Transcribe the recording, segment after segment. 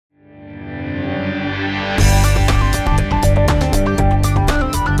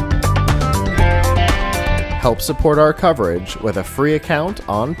Help support our coverage with a free account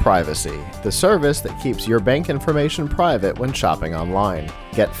on Privacy, the service that keeps your bank information private when shopping online.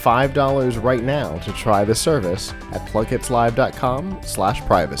 Get $5 right now to try the service at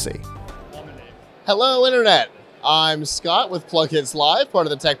plughitslive.com/privacy. Hello, Internet. I'm Scott with Plug Hits Live, part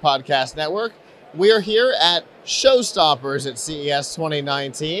of the Tech Podcast Network. We are here at Showstoppers at CES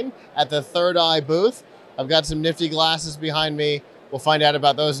 2019 at the ThirdEye booth. I've got some nifty glasses behind me. We'll find out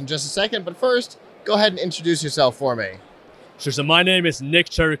about those in just a second, but first, go ahead and introduce yourself for me. Sure, so my name is Nick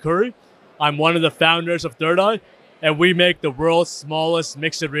Cherukuri. I'm one of the founders of ThirdEye, and we make the world's smallest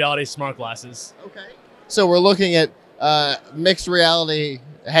mixed reality smart glasses. Okay. So we're looking at mixed reality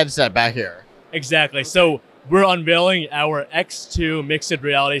headset back here. Exactly. So we're unveiling our X2 mixed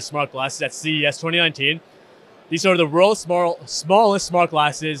reality smart glasses at CES 2019. These are the world's smallest smart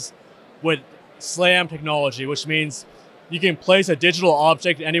glasses with SLAM technology, which means you can place a digital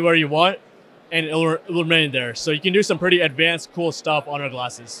object anywhere you want, and it'll remain there. So you can do some pretty advanced, cool stuff on our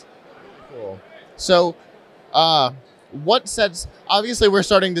glasses. Cool. So, what sets? Obviously, we're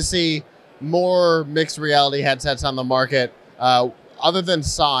starting to see more mixed reality headsets on the market. Other than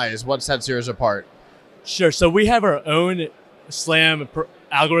size, what sets yours apart? Sure. So we have our own SLAM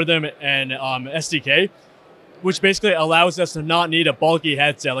algorithm and SDK, which basically allows us to not need a bulky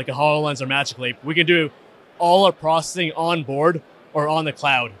headset like a HoloLens or Magic Leap. We can do all our processing on board or on the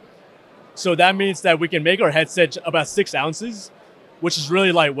cloud. So that means that we can make our headset about 6 ounces, which is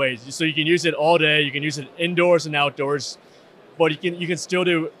really lightweight. So you can use it all day. You can use it indoors and outdoors, but you can still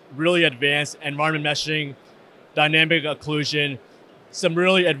do really advanced environment meshing, dynamic occlusion, some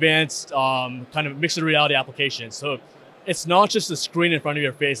really advanced kind of mixed reality applications. So it's not just a screen in front of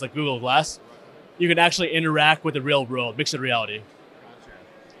your face like Google Glass. You can actually interact with the real world, mixed reality.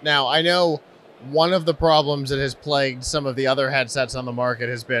 Now, I know one of the problems that has plagued some of the other headsets on the market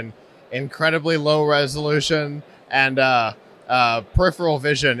has been incredibly low resolution and peripheral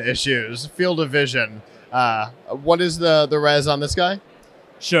vision issues, field of vision. What is the res on this guy?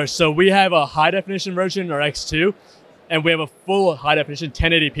 Sure. So we have a high definition version, our X2, and we have a full high definition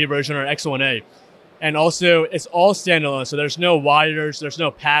 1080p version, our X1A. And also, it's all standalone. So there's no wires, there's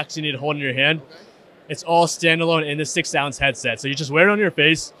no packs you need to hold in your hand. Okay. It's all standalone in the 6 ounce headset. So you just wear it on your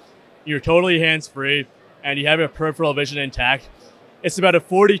face, you're totally hands-free, and you have your peripheral vision intact. It's about a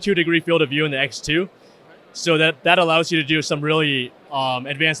 42-degree field of view in the X2, so that allows you to do some really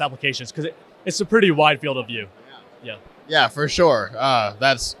advanced applications because it's a pretty wide field of view. Yeah, for sure.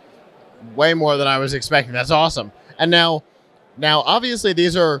 That's way more than I was expecting. That's awesome. And now obviously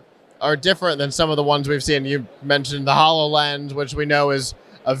these are different than some of the ones we've seen. You mentioned the HoloLens, which we know is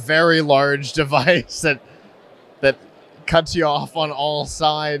a very large device that cuts you off on all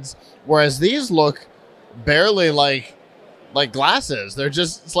sides, whereas these look barely like glasses. They're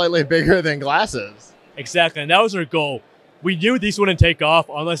just slightly bigger than glasses. Exactly, and that was our goal. We knew these wouldn't take off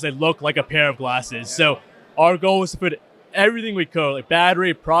unless they looked like a pair of glasses. So our goal was to put everything we could, like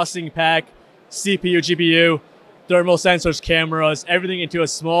battery, processing pack, CPU, GPU, thermal sensors, cameras, everything into a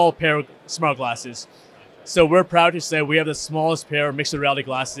small pair of smart glasses. So we're proud to say we have the smallest pair of mixed reality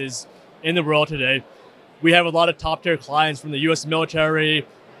glasses in the world today. We have a lot of top-tier clients from the U.S. military,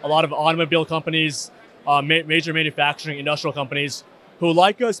 a lot of automobile companies, major manufacturing, industrial companies who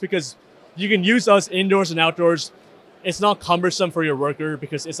like us because you can use us indoors and outdoors. It's not cumbersome for your worker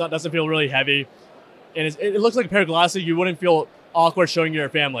because doesn't feel really heavy. And it looks like a pair of glasses. You wouldn't feel awkward showing your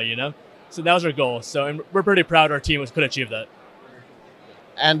family, you know? So that was our goal. And we're pretty proud our team could achieve that.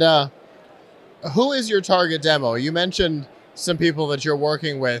 And who is your target demo? You mentioned some people that you're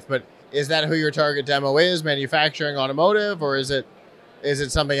working with, but is that who your target demo is? Manufacturing, automotive, or is it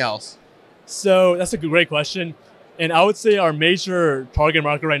something else? So that's a great question. And I would say our major target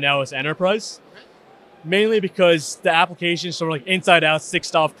market right now is enterprise, mainly because the applications for like inside out,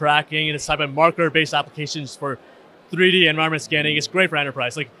 6-stop tracking and this type of marker-based applications for 3D environment scanning is great for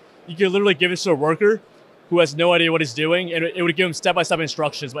enterprise. Like you can literally give this to a worker who has no idea what he's doing, and it would give him step-by-step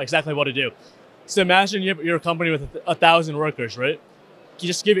instructions about exactly what to do. So imagine you're a company with 1,000 workers, right? You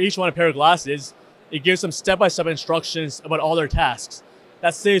just give each one a pair of glasses. It gives them step-by-step instructions about all their tasks.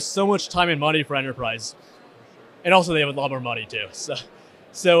 That saves so much time and money for enterprise. And also they have a lot more money too. So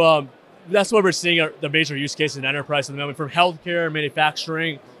that's what we're seeing the major use cases in enterprise at the moment, from healthcare,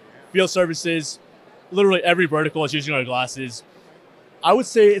 manufacturing, field services. Literally every vertical is using our glasses. I would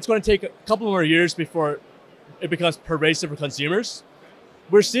say it's going to take a couple more years before it becomes pervasive for consumers.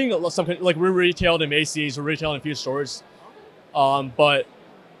 We're seeing like we're retailed in Macy's, we're retailed in a few stores, but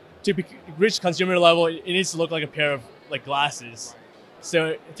to reach consumer level, it needs to look like a pair of like glasses.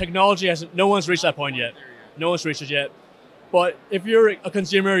 So technology no one's reached that point yet. No one's reached it yet. But if you're a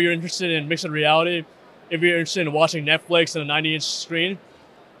consumer, you're interested in mixed reality, if you're interested in watching Netflix on a 90-inch screen,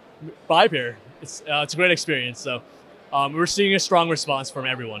 buy a pair. It's a great experience. So we're seeing a strong response from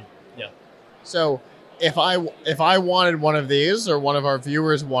everyone. Yeah. So if I wanted one of these, or one of our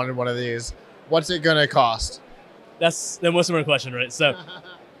viewers wanted one of these, what's it gonna cost? That's the most important question, right?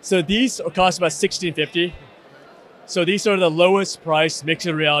 So these cost about $1,650. So these are the lowest price mixed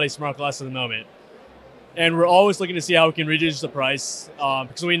reality smart glasses at the moment. And we're always looking to see how we can reduce the price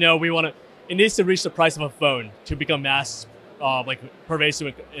because we know it needs to reach the price of a phone to become mass,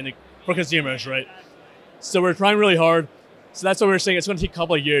 pervasive for consumers, right? So we're trying really hard. So that's what we're saying. It's going to take a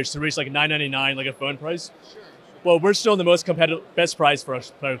couple of years to reach like $999, like a phone price. Sure. Well, we're still in the most competitive, best price for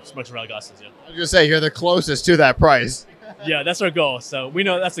mixed reality glasses. Yeah. I was gonna say you're the closest to that price. Yeah, that's our goal. So we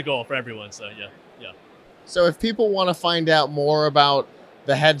know that's the goal for everyone. So yeah. So if people want to find out more about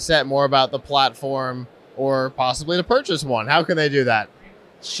the headset, more about the platform, or possibly to purchase one, how can they do that?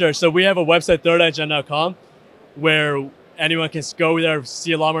 Sure. So we have a website, ThirdEye.com, where anyone can go there,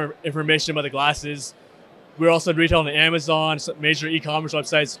 see a lot more information about the glasses. We're also retailing on Amazon, major e-commerce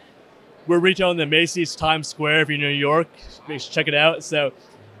websites. We're retailing the Macy's Times Square if you're in New York. Make sure check it out. So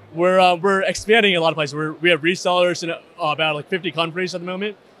we're expanding a lot of places. We have resellers in about like 50 countries at the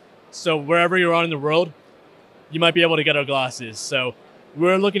moment. So wherever you're on in the world, you might be able to get our glasses. So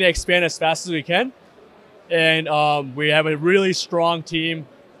we're looking to expand as fast as we can. And we have a really strong team.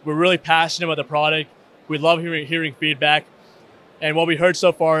 We're really passionate about the product. We love hearing feedback. And what we heard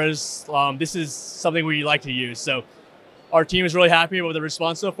so far is this is something we like to use. So our team is really happy with the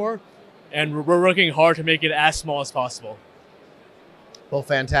response so far. And we're working hard to make it as small as possible. Well,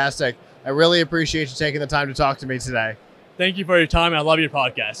 fantastic. I really appreciate you taking the time to talk to me today. Thank you for your time. I love your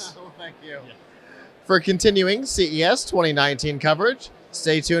podcast. Oh, thank you. Yeah. For continuing CES 2019 coverage,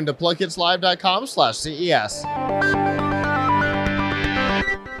 stay tuned to plugkitslive.com/CES.